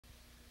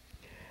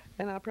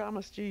And I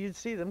promised you you'd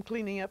see them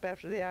cleaning up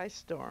after the ice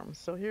storm.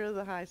 So here are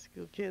the high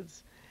school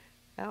kids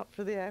out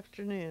for the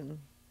afternoon.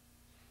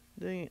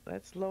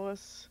 That's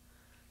Lois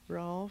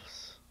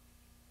Rolfs,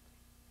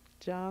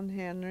 John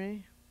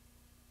Henry,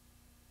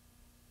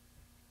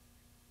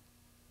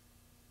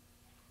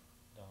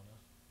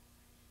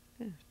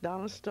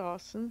 Donna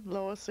Stawson,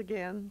 Lois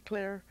again,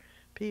 Claire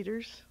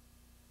Peters.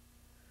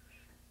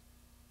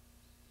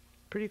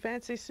 Pretty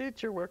fancy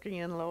suit you're working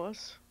in,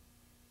 Lois.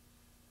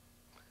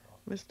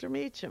 Mr.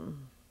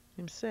 Meacham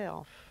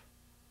himself.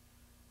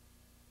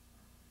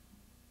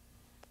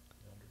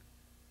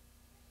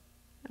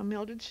 Now,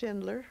 Mildred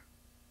Schindler.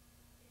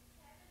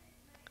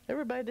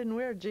 Everybody didn't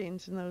wear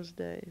jeans in those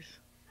days.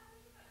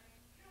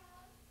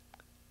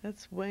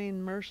 That's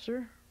Wayne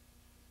Mercer.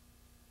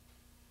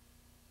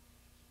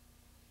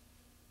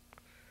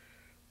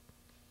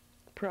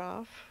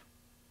 Prof.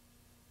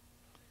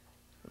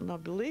 And I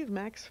believe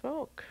Max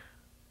Folk.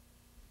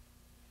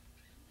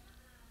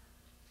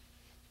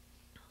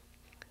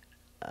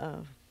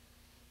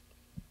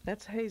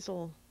 That's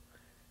Hazel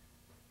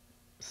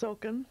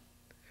Soken.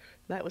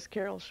 That was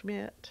Carol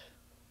Schmidt.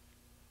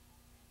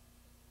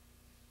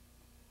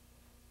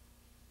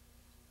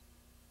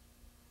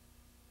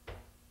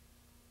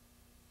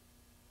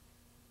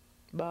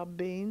 Bob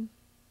Bean.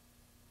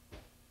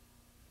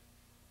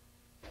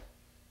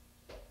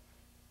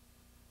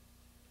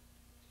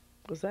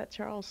 Was that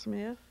Charles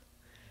Smith?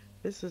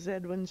 This is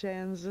Edwin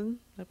Jansen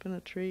up in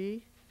a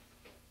tree.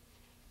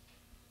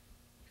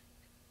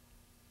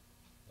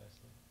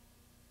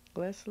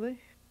 Leslie.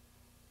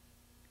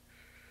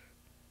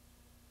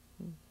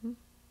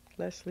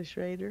 Leslie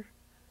Schrader.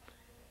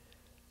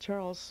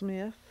 Charles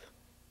Smith.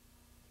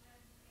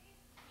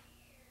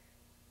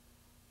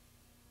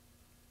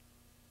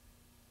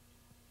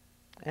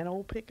 An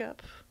old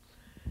pickup.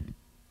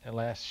 That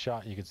last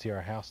shot, you could see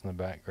our house in the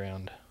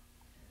background.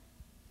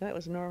 That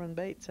was Norman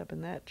Bates up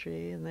in that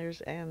tree, and there's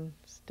Ann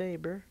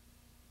Staber.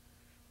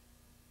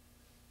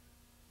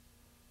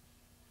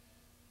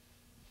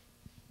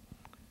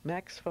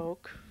 Max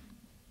Folk.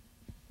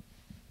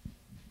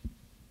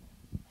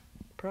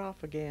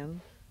 Prof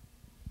again.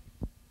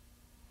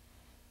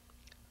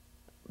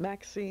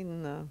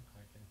 Maxine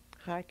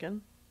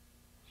Hyken.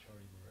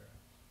 Shorty Barrera.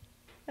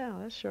 Yeah,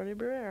 that's Shorty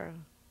Barrera.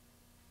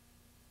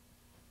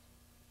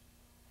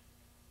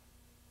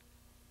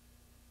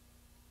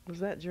 Was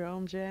that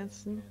Jerome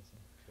Jansen?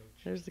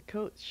 There's the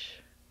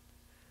coach.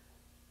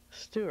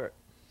 Stewart.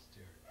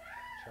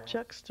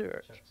 Chuck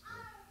Stewart.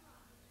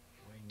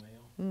 Wayne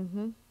Mail.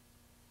 Mm-hmm.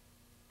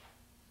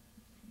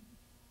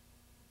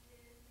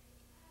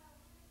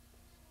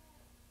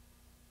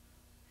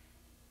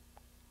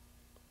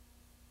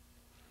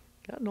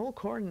 Got an old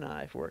corn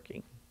knife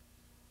working.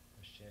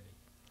 Machete.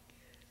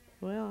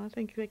 Well, I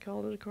think they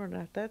called it a corn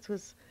knife. That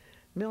was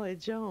Millie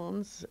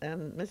Jones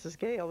and Mrs.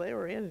 Gale. They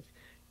were in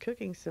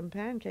cooking some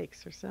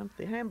pancakes or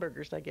something,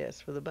 hamburgers, I guess,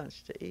 for the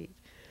bunch to eat.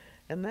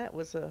 And that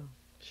was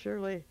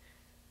Shirley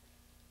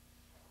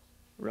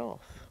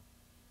Roth,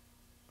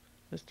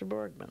 Mr.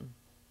 Borgman.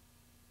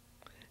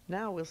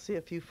 Now we'll see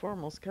a few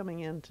formals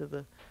coming into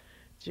the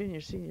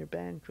junior-senior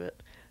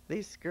banquet.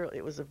 These girls,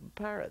 it was a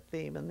pirate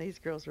theme, and these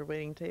girls were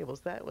waiting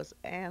tables. That was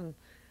Ann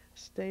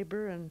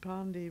Staber and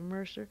Pondy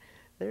Mercer.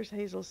 There's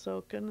Hazel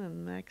Soken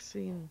and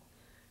Maxine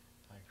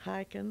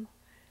Hyken.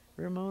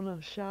 Ramona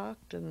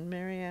Schacht and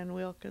Mary Ann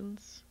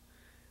Wilkins,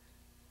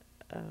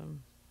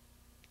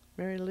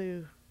 Mary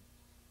Lou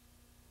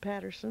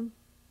Patterson,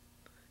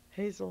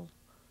 Hazel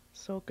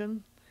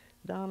Soken,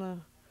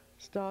 Donna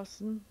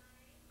Stawson,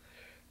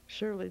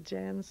 Shirley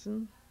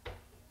Jansen.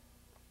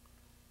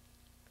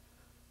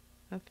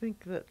 I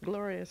think that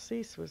Gloria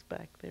Cease was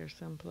back there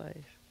someplace.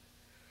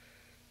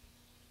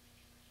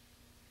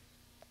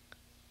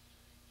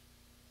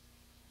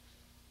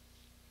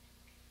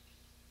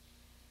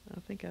 I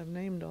think I've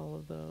named all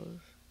of those.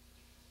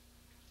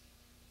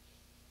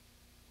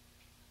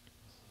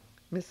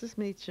 Mrs.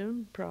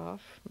 Meacham,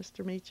 Prof,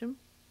 Mr. Meacham.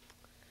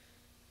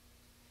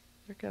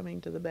 They're coming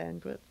to the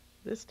banquet.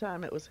 This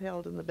time it was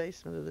held in the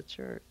basement of the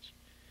church.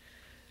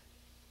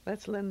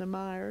 That's Linda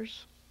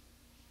Myers.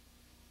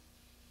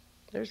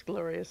 There's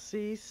Gloria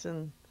Cease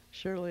and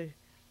Shirley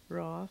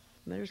Roth.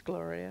 And there's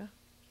Gloria.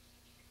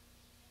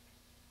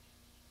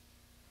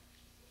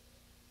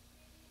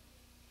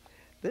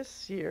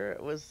 This year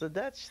it was the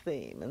Dutch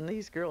theme, and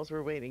these girls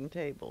were waiting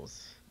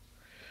tables.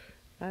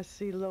 I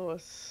see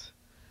Lois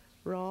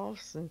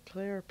Rolfs and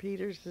Claire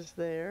Peters is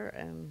there,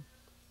 and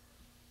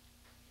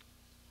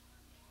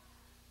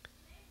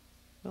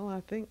well,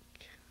 I think,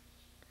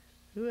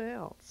 who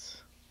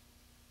else?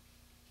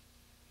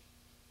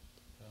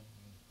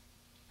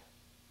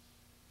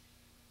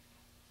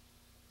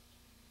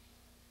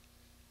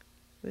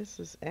 This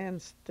is Ann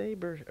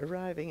Staber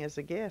arriving as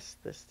a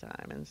guest this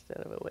time instead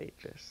of a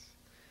waitress.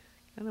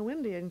 Kind of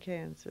windy in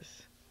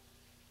Kansas.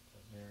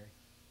 Mary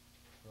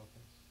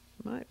Wilkins?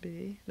 Might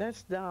be.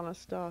 That's Donna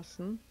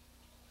Stawson.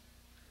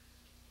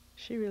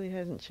 She really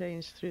hasn't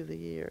changed through the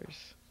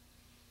years.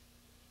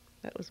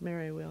 That was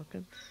Mary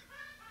Wilkins.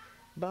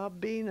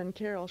 Bob Bean and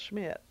Carol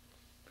Schmidt.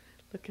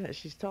 Look at her,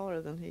 she's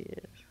taller than he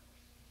is.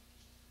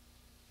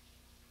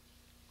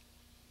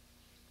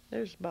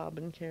 There's Bob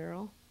and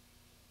Carol.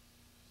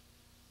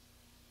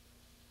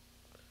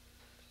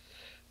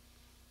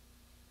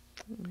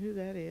 I don't know who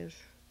that is.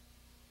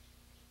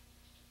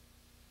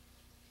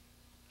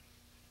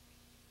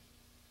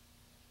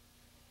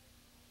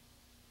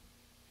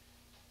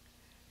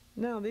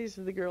 Now these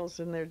are the girls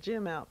in their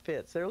gym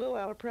outfits. They're a little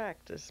out of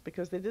practice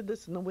because they did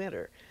this in the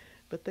winter,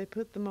 but they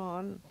put them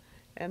on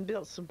and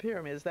built some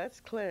pyramids. That's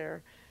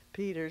Claire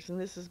Peters, and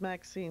this is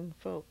Maxine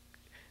Folk.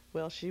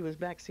 Well, she was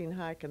Maxine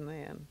Hiken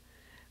then.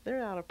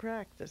 They're out of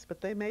practice,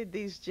 but they made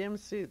these gym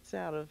suits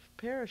out of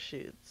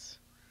parachutes.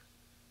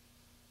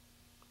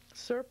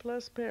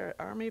 Surplus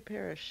Army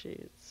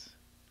parachutes.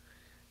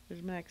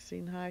 There's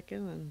Maxine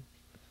Hiken and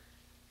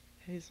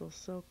Hazel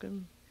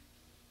Soken.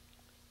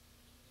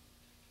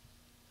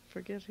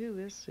 Forget who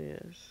this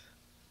is.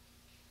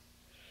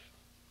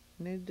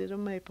 And they did a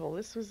maypole.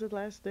 This was the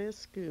last day of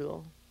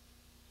school.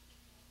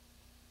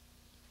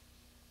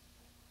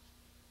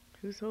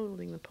 Who's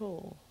holding the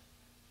pole?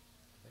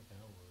 I think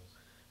I was.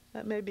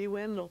 That may be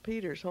Wendell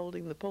Peters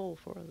holding the pole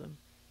for them.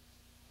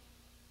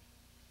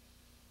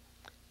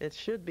 It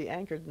should be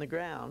anchored in the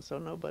ground so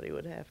nobody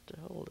would have to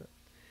hold it.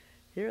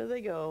 Here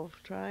they go,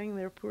 trying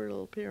their poor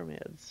little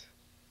pyramids.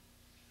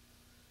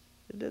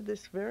 They did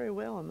this very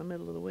well in the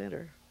middle of the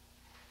winter.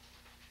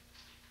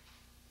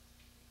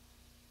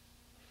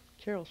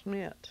 Carol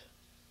Schmidt.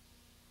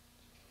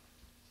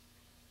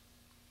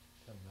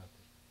 Tell me about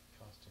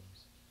the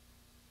costumes.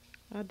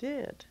 I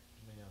did.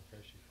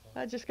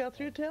 I just got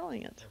through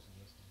telling it.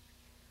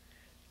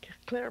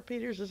 Claire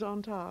Peters is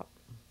on top.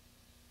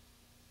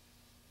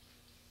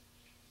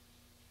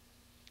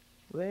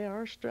 They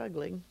are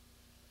struggling.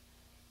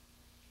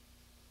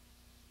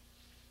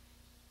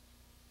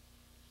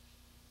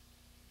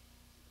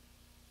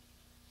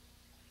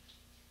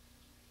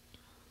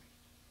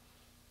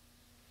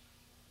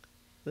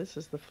 This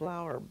is the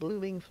flower,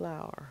 blooming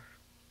flower.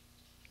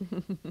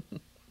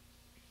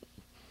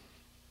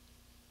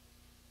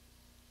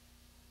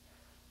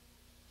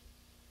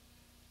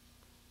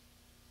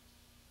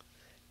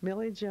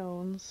 Millie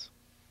Jones,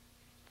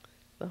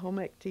 the home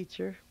ec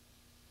teacher,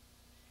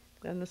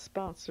 and the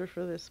sponsor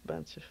for this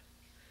bunch of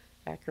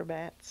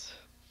acrobats.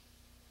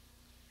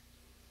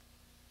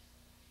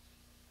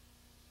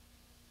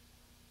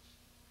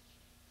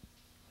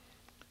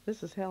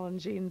 This is Helen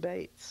Jean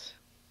Bates,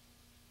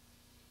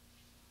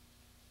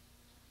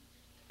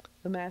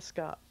 the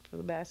mascot for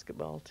the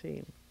basketball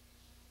team.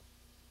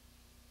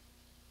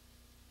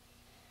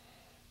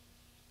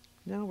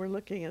 Now we're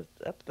looking at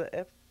up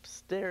the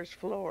upstairs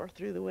floor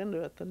through the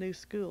window at the new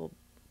school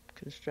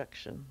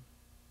construction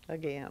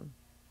again.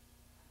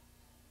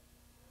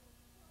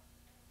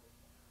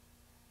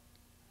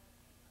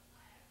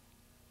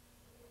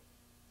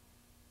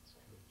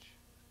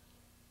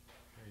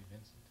 Harry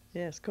Vincent.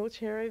 Yes, Coach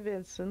Harry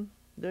Vincent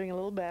doing a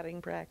little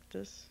batting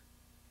practice.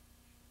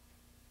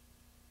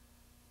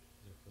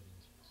 These are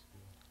footings for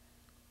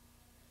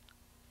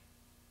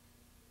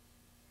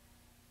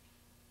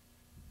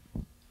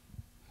the school.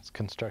 It's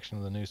construction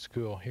of the new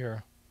school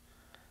here.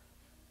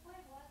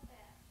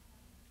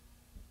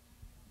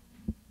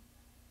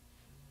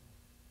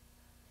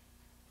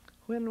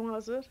 When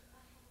was it?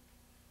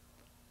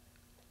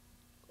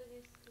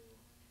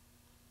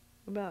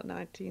 About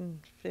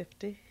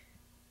 1950.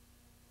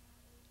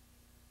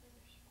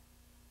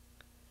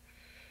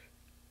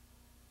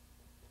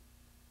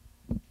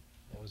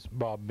 That was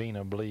Bob Bean,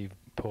 I believe,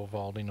 pole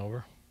vaulting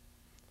over.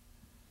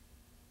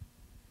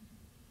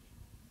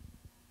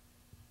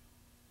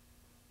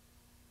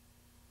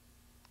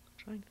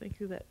 Trying to think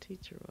who that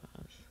teacher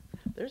was.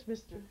 There's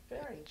Mr.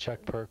 Farrington. Chuck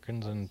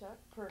Perkins and Chuck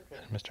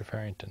Perkins. Mr.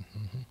 Farrington.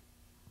 Mm-hmm.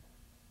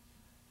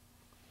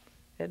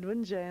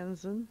 Edwin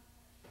Jansen.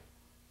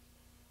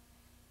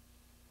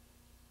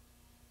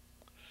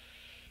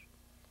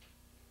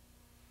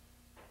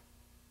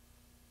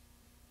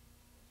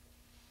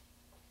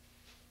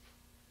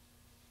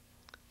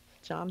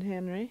 John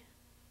Henry.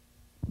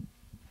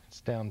 It's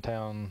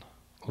downtown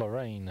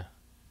Lorraine.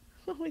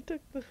 We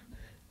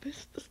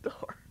missed the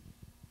store.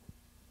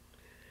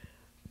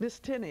 Miss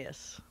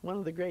Tinius, one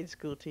of the grade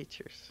school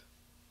teachers.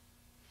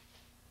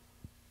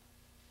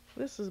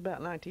 This is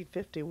about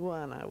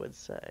 1951, I would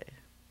say.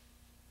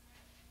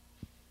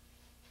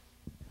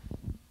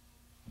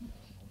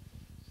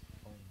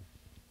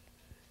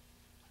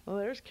 Well,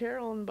 there's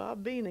Carol and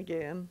Bob Bean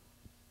again.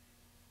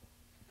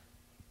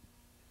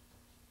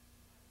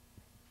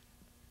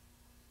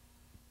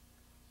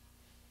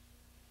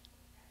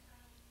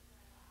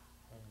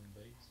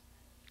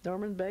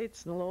 Norman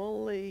Bates and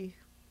Lowell Lee.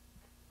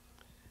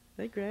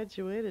 They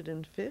graduated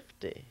in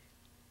 50.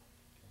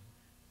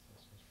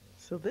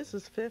 So this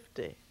is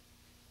 50.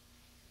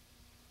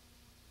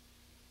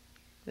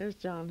 There's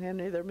John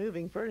Henry. They're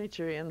moving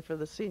furniture in for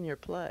the senior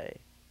play.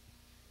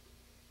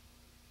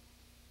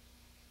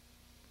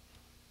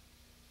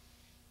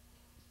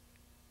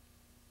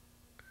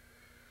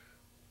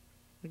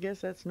 I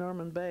guess that's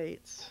Norman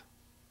Bates.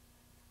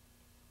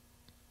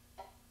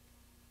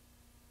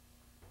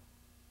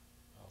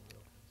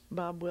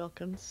 Bob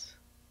Wilkins.